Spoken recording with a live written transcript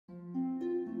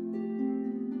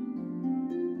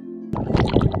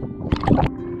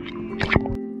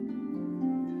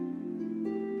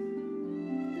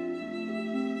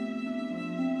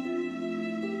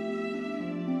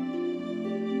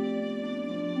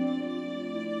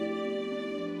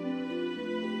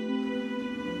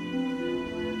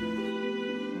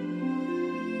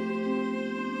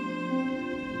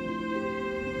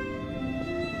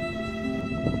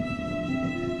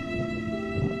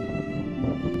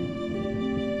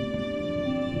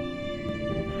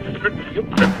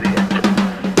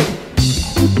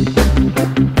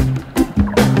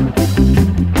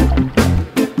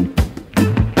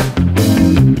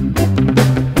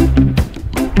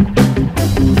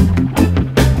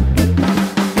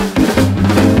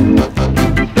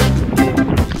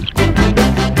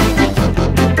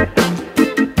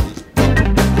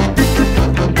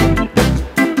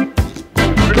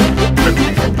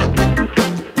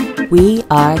We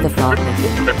are the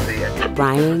TheFALLCoFamily.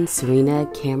 Brian, Syreena,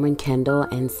 Cameron, Kendall,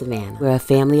 and Savannah. We're a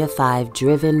family of 5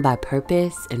 driven by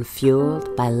purpose and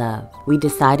fueled by love. We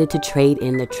decided to trade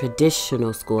in the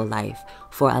traditional school life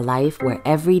for a life where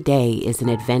every day is an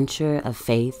adventure of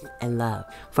faith and love.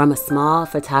 From a small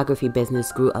photography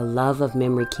business grew a love of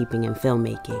memory keeping and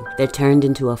filmmaking that turned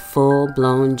into a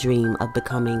full-blown dream of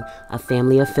becoming a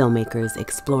family of filmmakers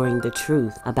exploring the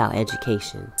truth about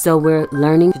education. So we're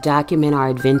learning to document our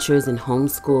adventures in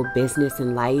homeschool, business,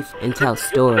 and life and tell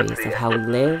stories of how we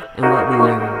live and what we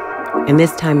learn. And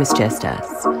this time it's just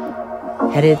us,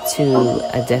 headed to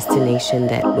a destination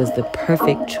that was the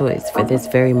perfect choice for this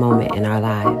very moment in our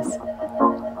lives.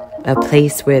 A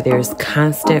place where there's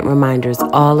constant reminders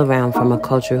all around from a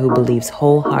culture who believes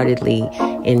wholeheartedly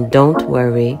in don't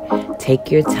worry,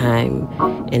 take your time,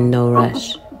 and no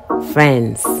rush.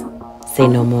 Friends, say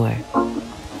no more.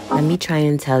 Let me try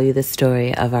and tell you the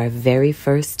story of our very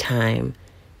first time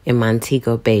in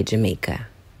Montego Bay, Jamaica.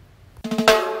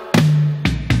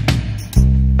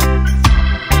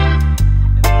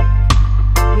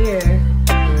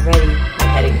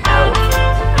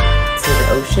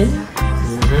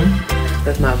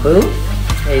 With my boo.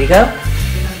 There you go.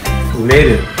 We made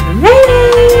it. We made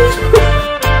it!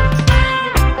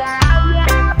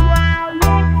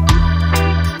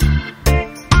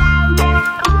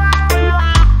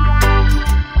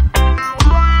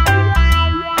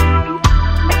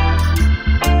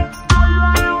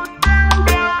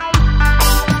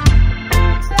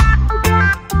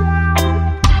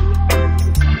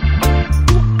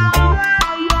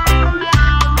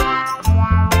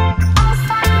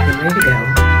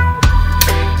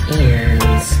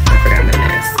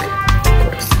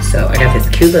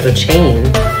 Cute little chain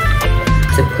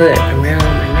to put around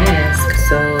my mask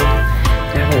so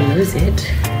that I won't lose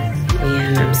it.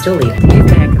 And I'm still leaving it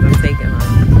back because I'm taking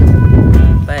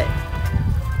long. But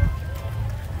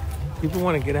people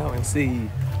want to get out and see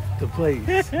the place.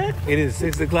 It is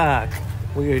 6 o'clock.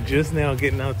 We are just now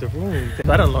getting out the room.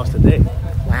 So I done lost a day.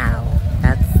 Wow,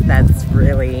 that's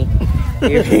really,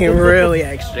 you're being really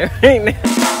extra right now.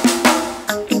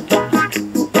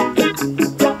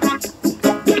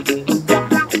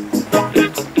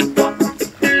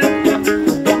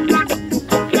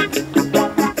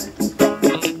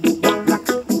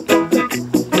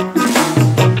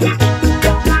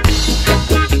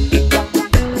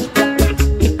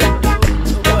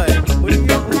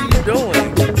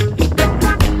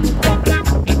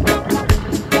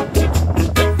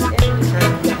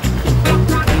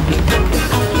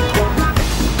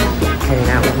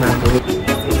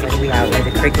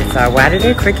 Crickets are. Why do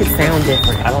their crickets sound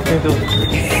different? I don't think those are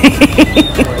crickets.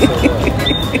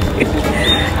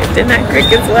 If they're not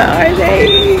crickets, what are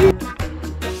they?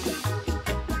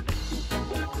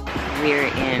 We're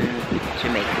in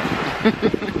Jamaica.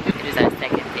 It is our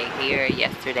second day here.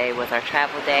 Yesterday was our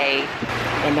travel day.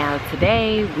 And now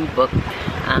today we booked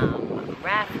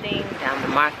rafting down the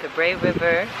Martha Brae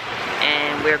River.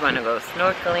 And we're going to go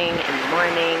snorkeling in the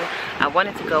morning. I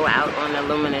wanted to go out on the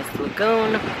Luminous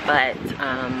Lagoon, but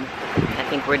I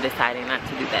think we're deciding not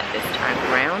to do that this time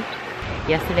around.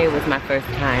 Yesterday was my first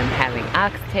time having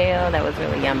oxtail. That was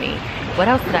really yummy. What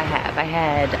else did I have? I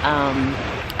had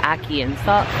ackee and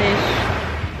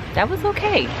saltfish. That was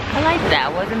okay. I liked that.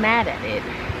 I wasn't mad at it.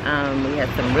 We had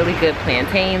some really good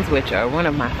plantains, which are one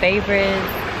of my favorites.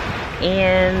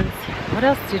 And what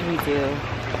else did we do?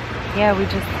 Yeah, we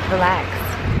just relaxed.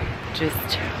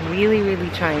 Just really, really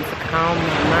trying to calm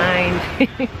my mind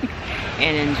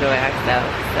and enjoy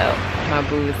ourselves. So my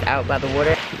boo is out by the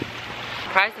water.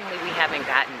 Surprisingly, we haven't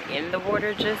gotten in the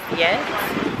water just yet.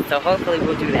 So hopefully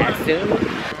we'll do that soon.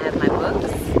 I have my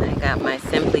books. I got my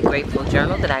Simply Grateful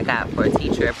journal that I got for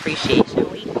Teacher Appreciation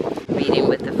Week. Reading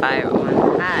with the Fire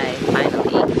on High.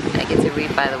 Finally, I get to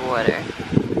read by the water.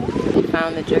 We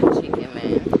found the jerk chicken,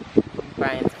 man.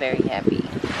 Brian's very happy.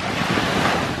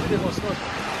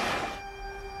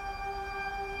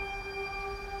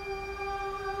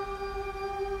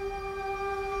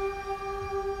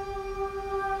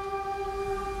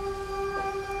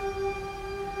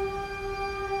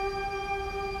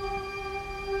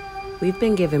 We've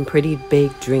been given pretty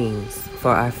big dreams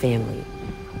for our family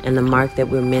and the mark that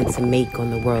we're meant to make on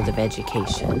the world of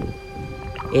education.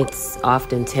 It's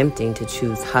often tempting to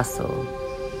choose hustle,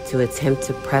 to attempt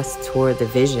to press toward the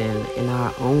vision in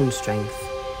our own strength,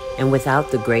 and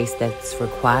without the grace that's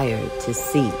required to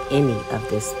see any of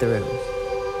this through.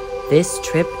 This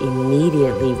trip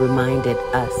immediately reminded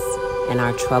us and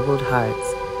our troubled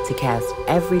hearts to cast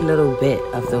every little bit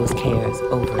of those cares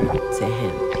over to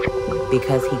Him,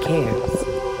 because He cares,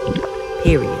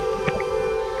 period.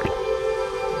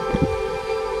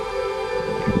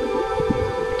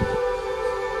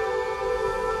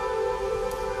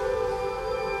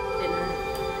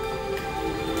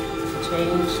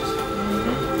 Changed.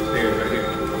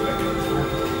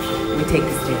 We take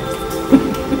the stairs.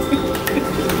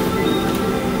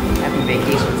 Happy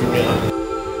vacation to me.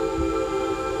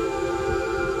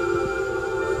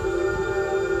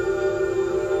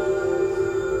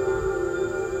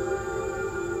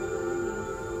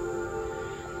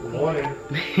 Good morning.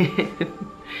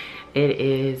 It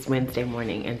is Wednesday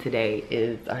morning and today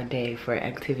is our day for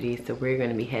activities, so we're going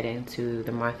to be heading to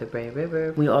the Martha Brae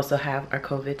River. We also have our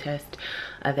COVID test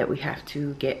that we have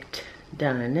to get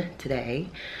done today.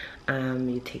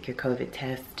 You take your COVID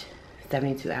test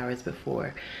 72 hours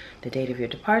before the date of your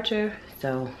departure,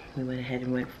 so we went ahead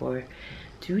and went for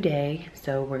today.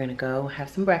 So we're gonna go have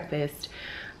some breakfast,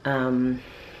 go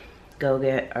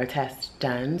get our test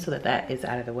done so that is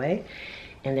out of the way,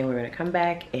 and then we're gonna come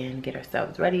back and get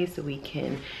ourselves ready so we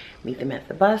can meet them at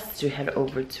the bus to head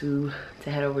over to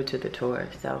the tour.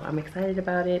 So I'm excited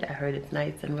about it. I heard it's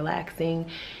nice and relaxing.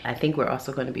 I think we're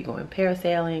also going to be going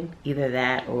parasailing, either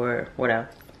that or what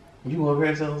else? You going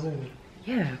parasailing soon?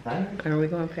 Yeah, are we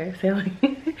going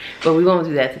parasailing? But we won't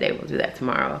do that today, we'll do that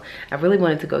tomorrow. I really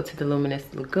wanted to go to the Luminous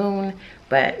Lagoon,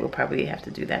 but we'll probably have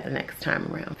to do that the next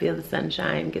time around. Feel the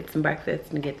sunshine, get some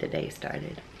breakfast, and get the day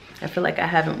started. I feel like I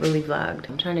haven't really vlogged.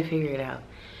 I'm trying to figure it out.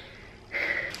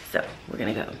 So, we're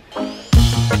gonna go.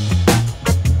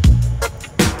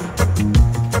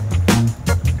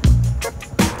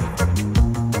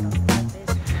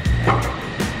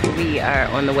 We are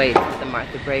on the way to the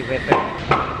Martha Brae River.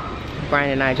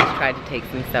 Brian and I just tried to take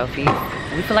some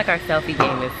selfies. We feel like our selfie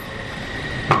game is...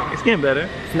 It's getting better.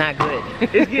 It's not good.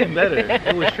 It's getting better.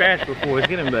 It was trash before, it's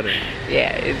getting better.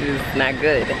 Yeah, it's just not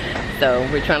good. So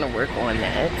we're trying to work on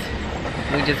that.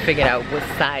 We just figured out what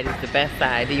side is the best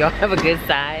side. Do y'all have a good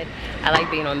side? I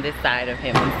like being on this side of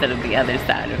him instead of the other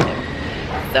side of him.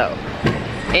 So,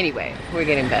 anyway, we're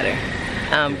getting better.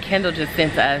 Kendall just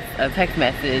sent us a text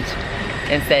message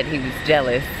and said he was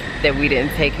jealous that we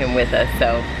didn't take him with us,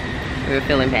 so we were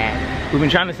feeling bad. We've been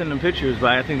trying to send them pictures,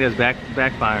 but I think that's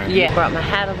backfiring. Yeah, brought my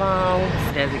hat along,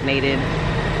 designated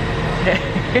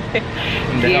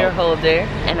gear holder,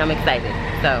 and I'm excited.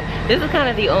 So this is kind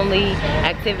of the only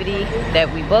activity that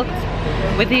we booked,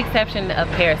 with the exception of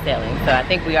parasailing. So I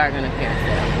think we are gonna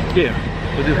parasail. Yeah,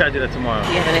 we'll do that tomorrow.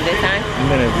 You having a good time? It's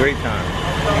been a great time.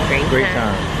 Great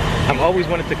time. I've always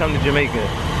wanted to come to Jamaica,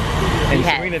 and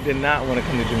Syreena did not want to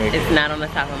come to Jamaica. It's not on the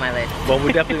top of my list. But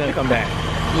we're definitely gonna come back.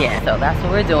 Yeah, so that's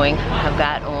what we're doing. I've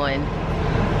got on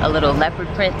a little leopard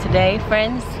print today,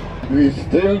 friends. We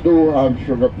still do have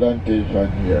sugar plantation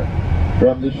here.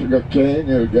 From the sugar cane,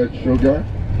 you'll get sugar,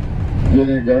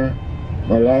 vinegar,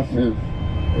 molasses,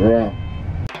 rum.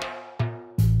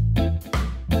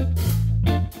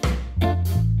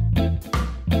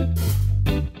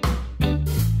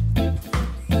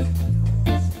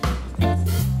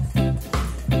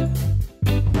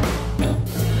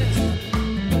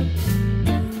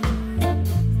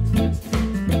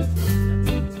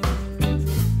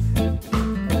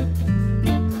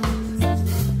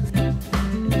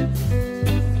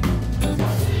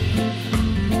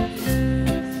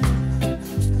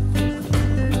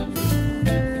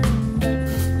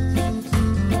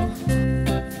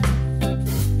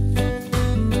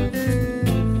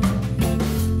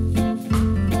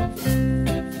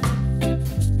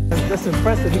 That's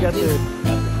impressive. You got the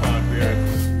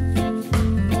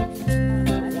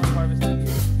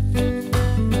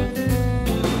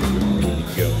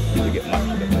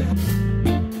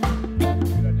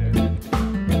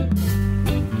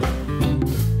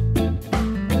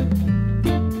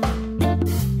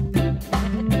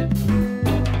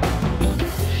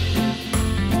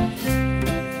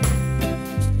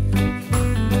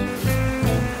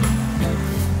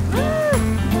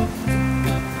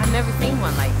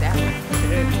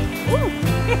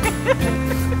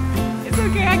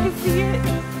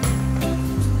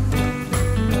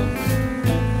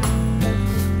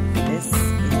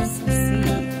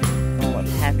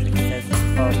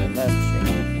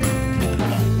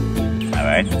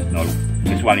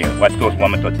on here. Watch those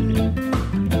one touch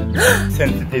it.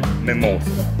 Sensitive mimosa.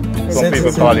 Some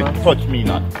people call it touch me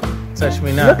not. Touch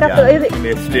me not. Look at the... In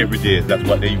their slavery days, that's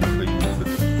what they used to use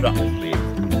to trap the slaves.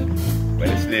 When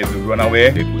the slaves would run away,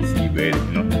 they could see where,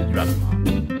 you know, they trap them.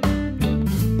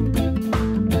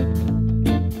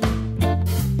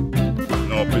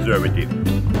 No preservative.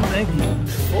 Thank you.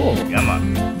 Oh, yeah, man.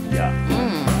 Yeah.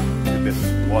 The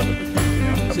best water for drinking, you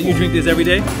know. So you drink this every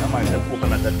day? Yeah, man, the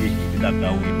coconut that they keep it that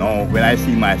way. No, when I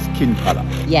see my skin color,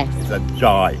 Yes. it's a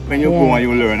joy. When you go and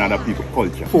you learn other people's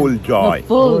culture, full joy.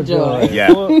 Full joy. Yeah.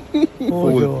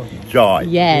 Full joy.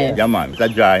 Yes. Yeah, man. It's a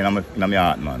joy in my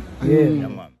heart, man. Yeah. Yeah,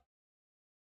 man.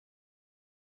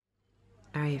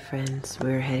 Alright friends,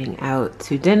 we're heading out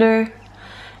to dinner,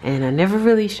 and I never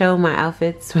really show my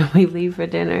outfits when we leave for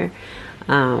dinner,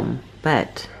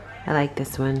 but I like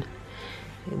this one.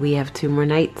 We have 2 more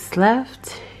nights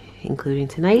left, including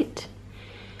tonight.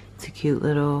 It's a cute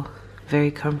little,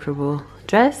 very comfortable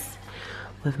dress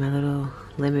with my little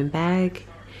lemon bag,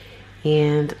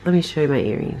 and let me show you my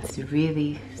earrings. It's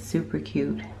really super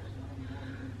cute.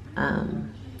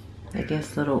 I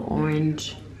guess little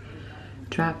orange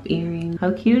drop earring.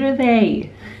 How cute are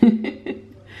they?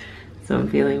 So I'm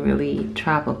feeling really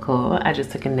tropical. I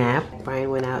just took a nap. Brian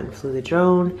went out and flew the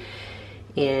drone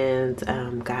and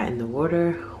got in the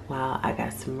water while I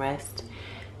got some rest.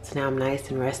 So now I'm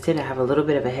nice and rested. I have a little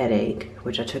bit of a headache,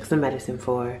 which I took some medicine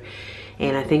for,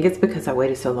 and I think it's because I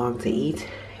waited so long to eat.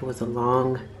 It was a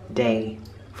long day,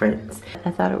 friends.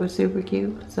 I thought it was super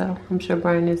cute, so I'm sure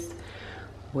Brian is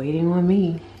waiting on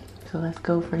me. So let's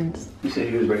go, friends. You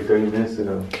said you was ready 30 minutes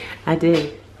ago. I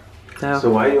did.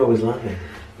 So why are you always lying?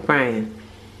 Brian.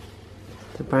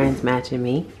 So Brian's matching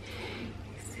me.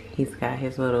 He's got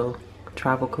his little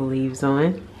tropical leaves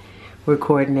on. We're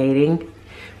coordinating.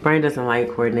 Brian doesn't like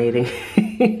coordinating.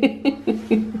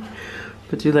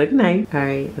 But you look nice. All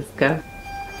right, let's go.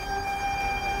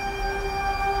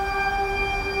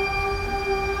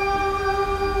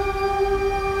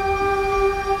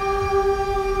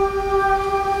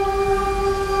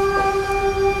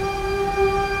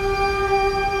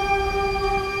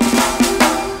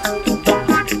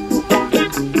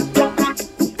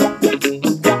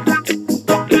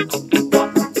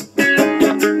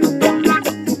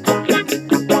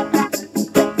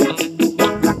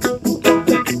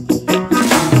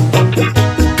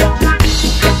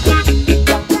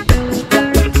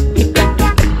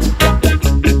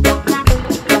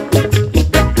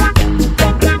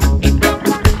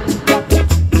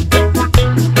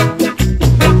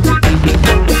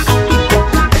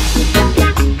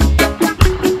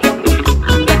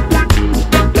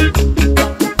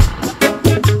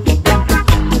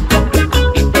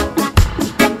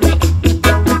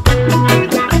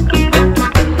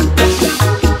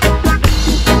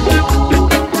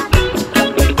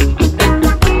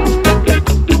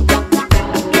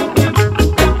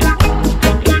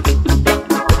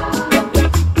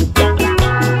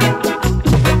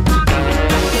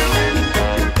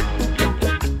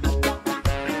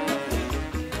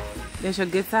 That's your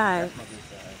good side. That's my good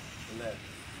side. The left.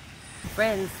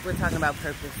 Friends, we're talking about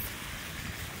purpose.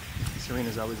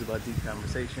 Syrena's always about deep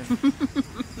conversation.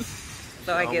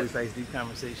 So I always likes deep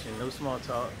conversation, no small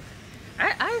talk.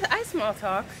 I small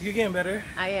talk. You're getting better.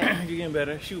 I am. You're getting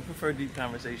better. She would prefer deep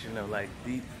conversation though, like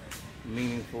deep,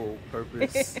 meaningful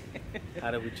purpose.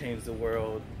 How do we change the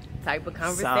world? Type of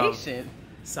conversation.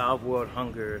 Solve world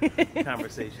hunger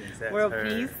conversations. That's World her.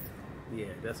 peace. Yeah,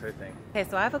 that's her thing. Okay,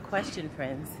 so I have a question,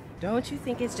 friends. Don't you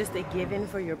think it's just a given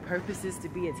for your purposes to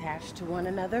be attached to one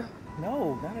another?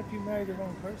 No, not if you marry the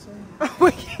wrong person.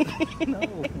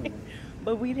 No.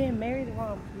 But we didn't marry the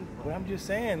wrong people. But I'm just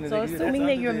saying. So assuming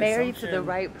that you're married to the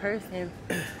right person,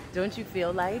 don't you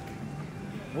feel like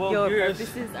your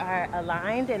purposes are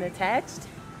aligned and attached?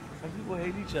 Some people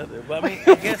hate each other, but I mean,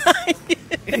 I guess.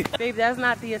 Babe, that's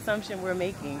not the assumption we're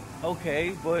making.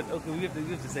 Okay, but okay, we have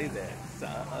to say that. So,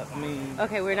 I mean.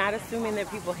 Okay, we're not assuming that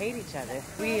people hate each other.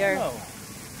 We are. No.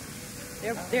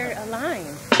 They're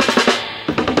aligned.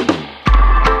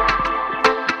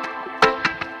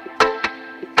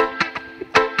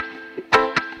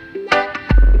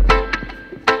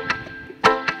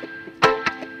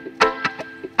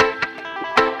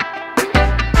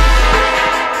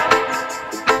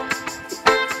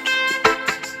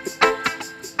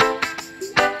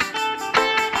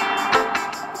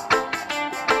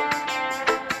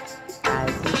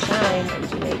 In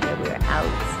Jamaica, we're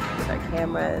out with our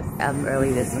cameras. Out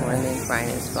early this morning. Brian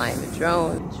is flying the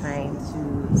drone, trying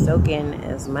to soak in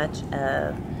as much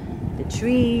of the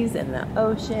trees and the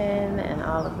ocean and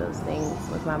all of those things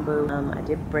with my boo. I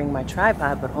did bring my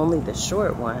tripod, but only the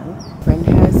short one. Friend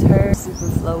has her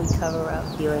super flowy cover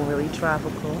up, feeling really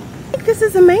tropical. I think this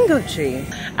is a mango tree.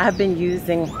 I've been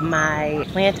using my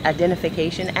plant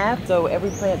identification app, so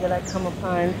every plant that I come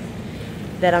upon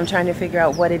that I'm trying to figure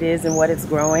out what it is and what it's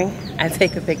growing, I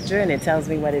take a picture and it tells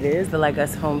me what it is. But like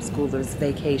us homeschoolers,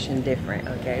 vacation different,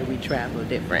 okay? We travel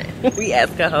different. We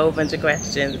ask a whole bunch of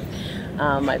questions.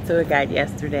 My tour guide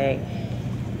yesterday,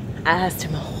 I asked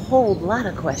him a whole lot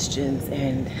of questions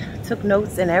and took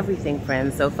notes and everything,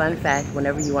 friends. So fun fact,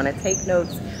 whenever you want to take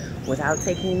notes without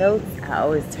taking notes, I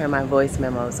always turn my voice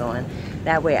memos on.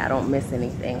 That way I don't miss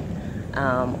anything.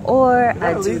 Or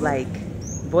I do like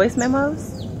voice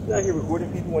memos. You out here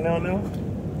recording people when they don't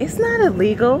know? It's not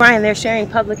illegal. Brian, they're sharing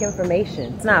public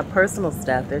information. It's not personal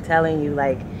stuff. They're telling you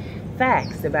like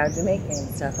facts about Jamaica and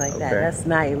stuff like that. That's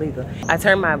not illegal. I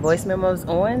turn my voice memos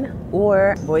on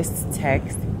or voice to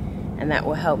text, and that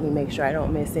will help me make sure I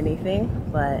don't miss anything.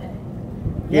 But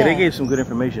yeah, they gave some good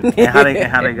information and how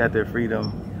they got their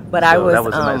freedom. But that was a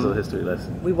nice little history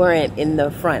lesson. We weren't in the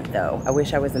front though. I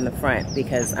wish I was in the front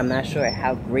because I'm not sure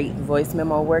how great voice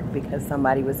memo worked because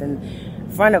somebody was in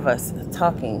front of us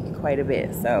talking quite a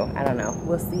bit. So I don't know.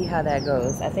 We'll see how that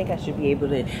goes. I think I should be able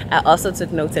to. I also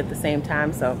took notes at the same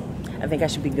time, so I think I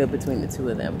should be good between the two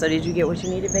of them. So did you get what you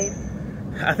needed, babe?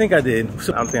 I think I did.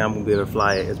 So I'm thinking I'm gonna be able to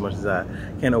fly it as much as I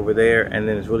can over there, and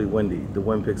then it's really windy. The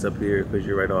wind picks up here because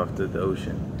you're right off the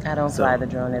ocean. I don't fly the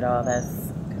drone at all.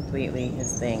 That's completely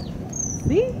his thing.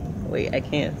 See? Wait, I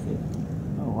can't see.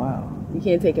 Oh wow. You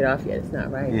can't take it off yet. It's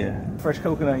not right. Yeah. Fresh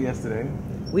coconut yesterday.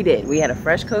 We did. We had a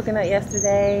fresh coconut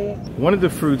yesterday. One of the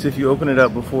fruits, if you open it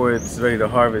up before it's ready to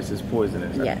harvest, is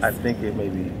poisonous. Yes. I think it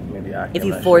maybe if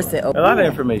you force it open. A lot of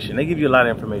information. They give you a lot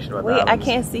of information about the Wait, I islands.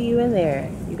 can't see you in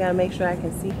there. You gotta make sure I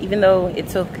can see. Even though it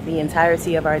took the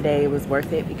entirety of our day, it was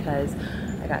worth it because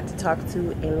I got to talk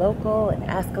to a local and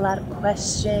ask a lot of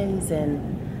questions,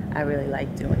 and I really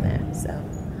like doing that. So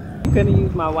I'm gonna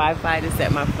use my Wi-Fi to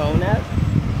set my phone up.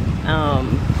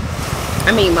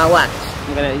 My watch.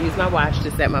 I'm gonna use my watch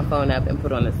to set my phone up and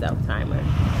put on a self timer.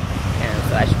 And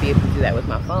so I should be able to do that with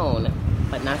my phone,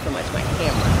 but not so much my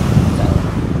camera.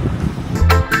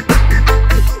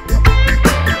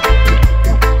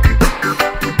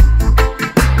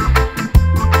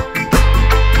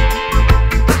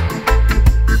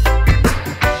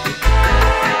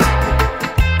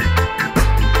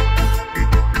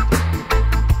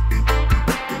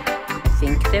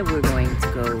 We're going to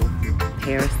go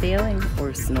parasailing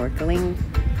or snorkeling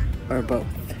or both.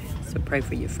 So pray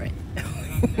for your friend.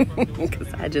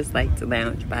 Because I just like to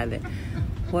lounge by the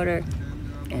water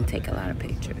and take a lot of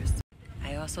pictures.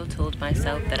 I also told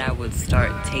myself that I would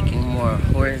start taking more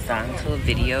horizontal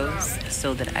videos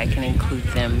so that I can include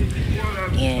them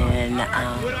in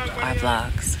our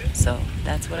vlogs. So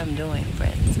that's what I'm doing,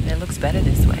 friends. It looks better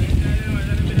this way.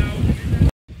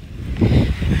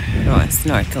 Oh,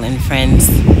 snorkeling, friends.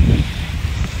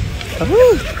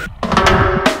 Woo.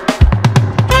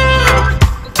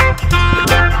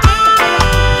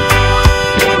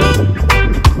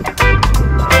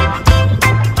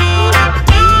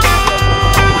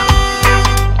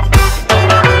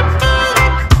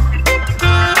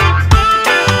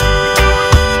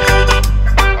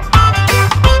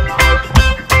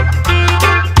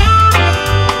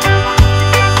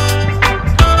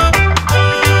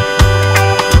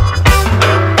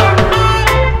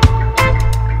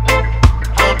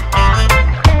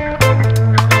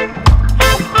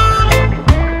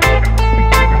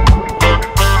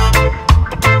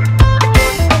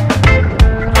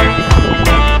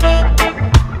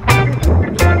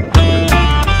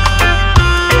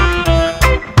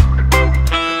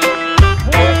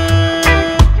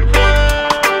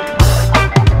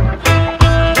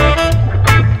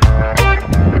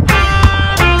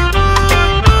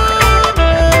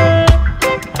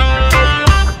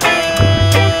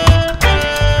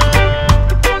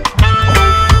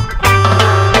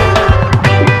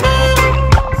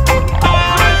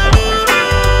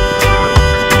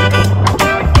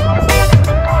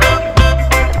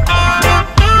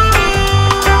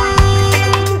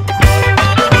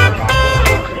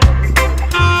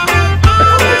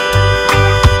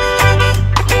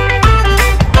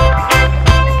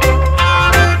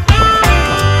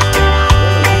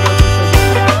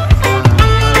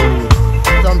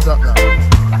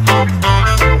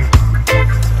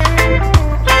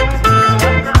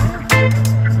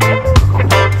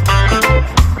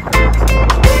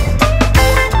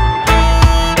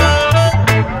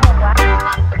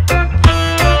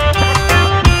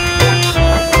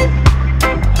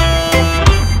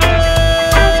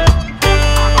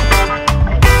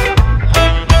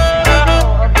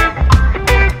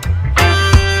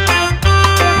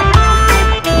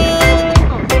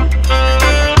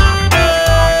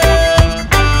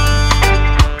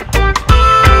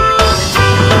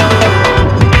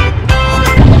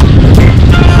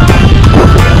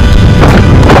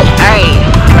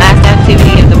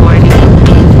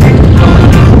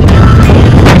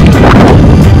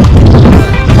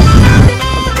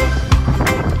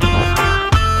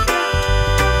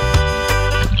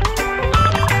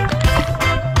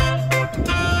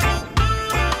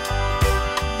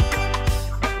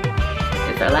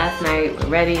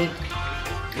 already.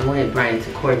 I wanted Brian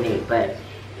to coordinate, but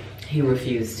he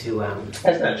refused to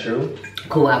That's not true.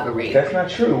 cooperate. That's not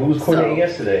true. We was coordinating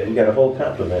yesterday. We got a whole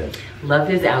compliment. Love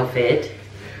his outfit,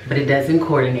 but it doesn't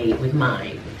coordinate with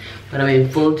mine. But I'm in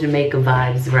full Jamaica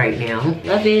vibes right now.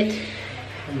 Love it.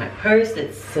 And my purse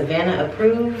that's Savannah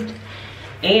approved.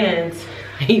 And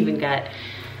I even got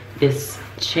this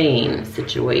chain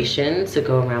situation to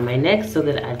go around my neck so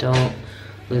that I don't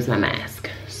lose my mask.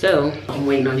 So I'm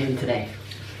waiting on him today.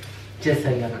 Just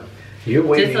so you know. You're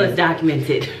waiting. Just so it's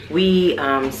documented. We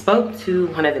spoke to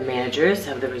one of the managers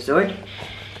of the resort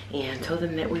and told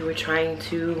them that we were trying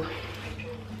to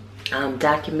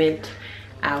document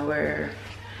our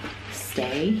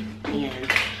stay,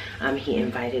 and he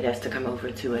invited us to come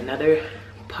over to another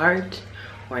part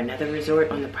or another resort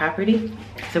on the property.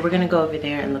 So we're gonna go over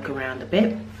there and look around a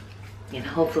bit, and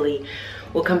hopefully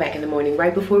we'll come back in the morning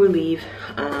right before we leave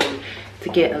to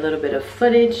get a little bit of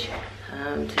footage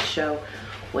to show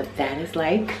what that is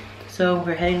like. So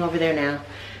we're heading over there now.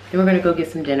 Then we're gonna go get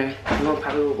some dinner, and we'll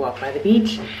probably walk by the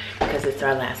beach because it's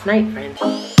our last night, friends.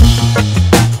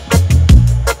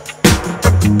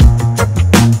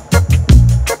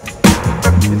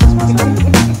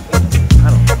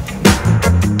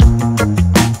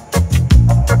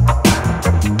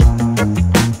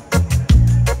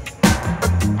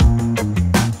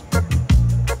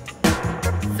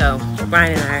 So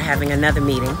Brian and I are having another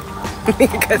meeting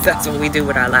because that's what we do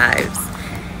with our lives,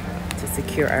 to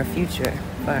secure our future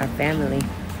for our family.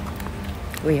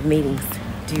 We have meetings.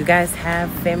 Do you guys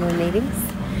have family meetings?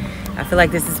 I feel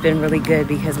like this has been really good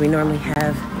because we normally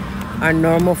have our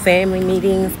normal family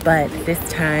meetings, but this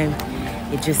time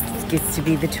it just gets to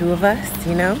be the two of us,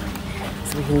 you know?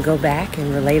 So we can go back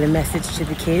and relay the message to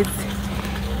the kids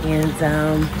and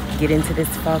get into this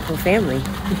TheFALLCo family.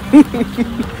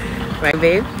 Right,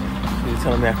 babe? You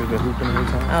telling me I could go hooping every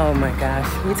time? Oh my gosh.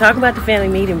 We talk about the family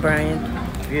meeting, Brian.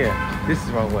 Yeah, this is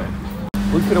the wrong way.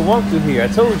 We could have walked through here, I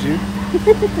told you.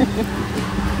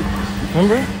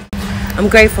 Remember? I'm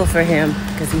grateful for him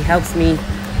because he helps me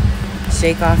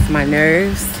shake off my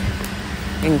nerves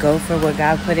and go for what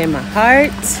God put in my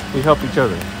heart. We help each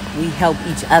other. We help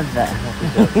each other.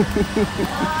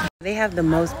 They have the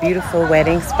most beautiful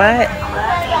wedding spot.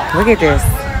 Look at this.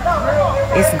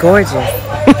 It's gorgeous.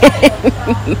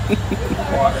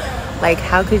 Like,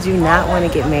 how could you not want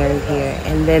to get married here?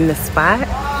 And then the spot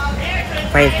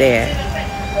right there.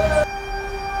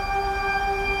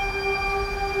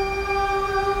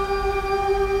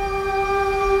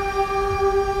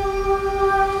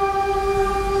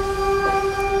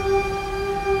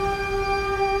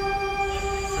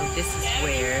 This is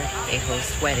where they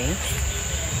host weddings.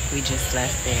 We just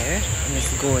left there and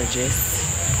it's gorgeous.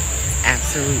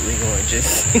 Absolutely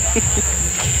gorgeous.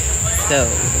 So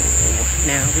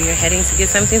now we are heading to get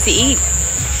something to eat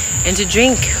and to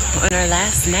drink on our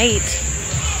last night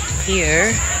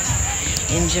here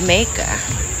in Jamaica.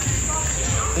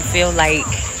 We feel like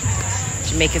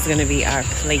Jamaica's gonna be our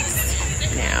place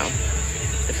now.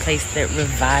 The place that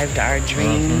revived our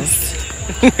dreams.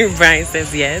 Brian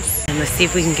says yes. And let's see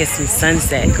if we can get some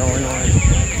sunset going on.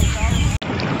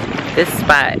 This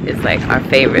spot is like our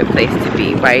favorite place to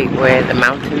be, right where the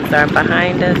mountains are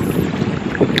behind us.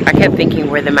 I kept thinking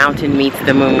where the mountain meets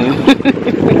the moon.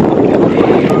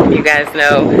 You guys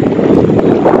know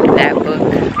that book.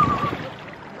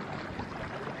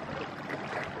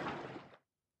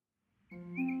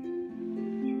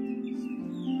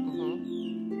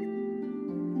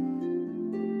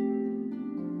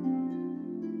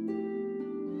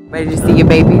 Ready to see your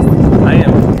babies? I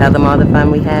am. Tell them all the fun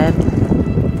we had.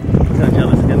 I'm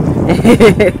jealous, Kendall.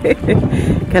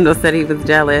 Kendall said he was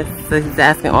jealous, so he's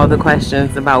asking all the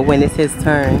questions about when it's his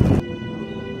turn.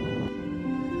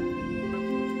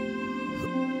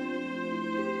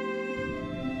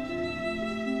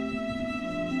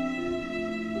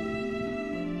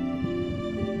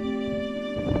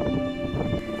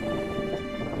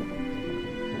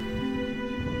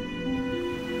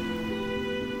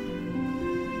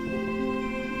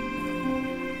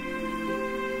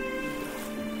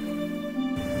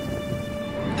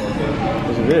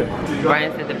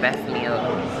 Brian said the best meal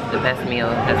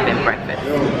has been breakfast,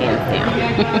 hands down.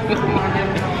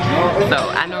 So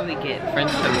I normally get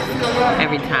French toast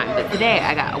every time, but today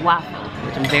I got a waffle,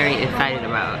 which I'm very excited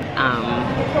about.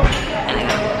 And I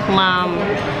got a plum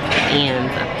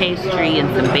and a pastry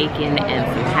and some bacon and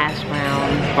some hash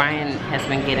browns. Brian has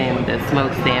been getting the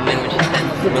smoked salmon, which he says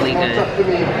is really good,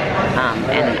 and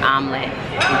an omelet,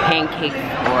 and pancakes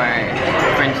or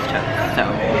French toast. So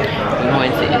I'm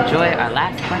going to enjoy our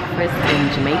last breakfast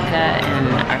in Jamaica, and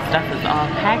our stuff is all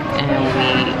packed, and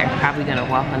we are probably gonna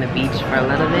walk on the beach for a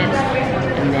little bit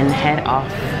and then head off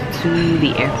to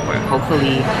the airport.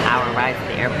 Hopefully our ride to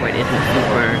the airport isn't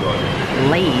super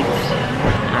late.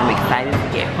 I'm excited to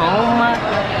get home.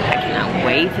 I cannot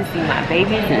wait to see my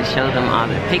babies and show them all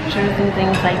the pictures and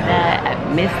things like that. I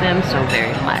miss them so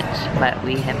very much, but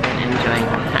we have been enjoying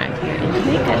our time here in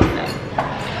Jamaica. So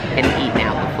I'm gonna eat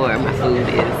now before my food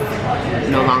is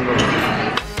no longer with me.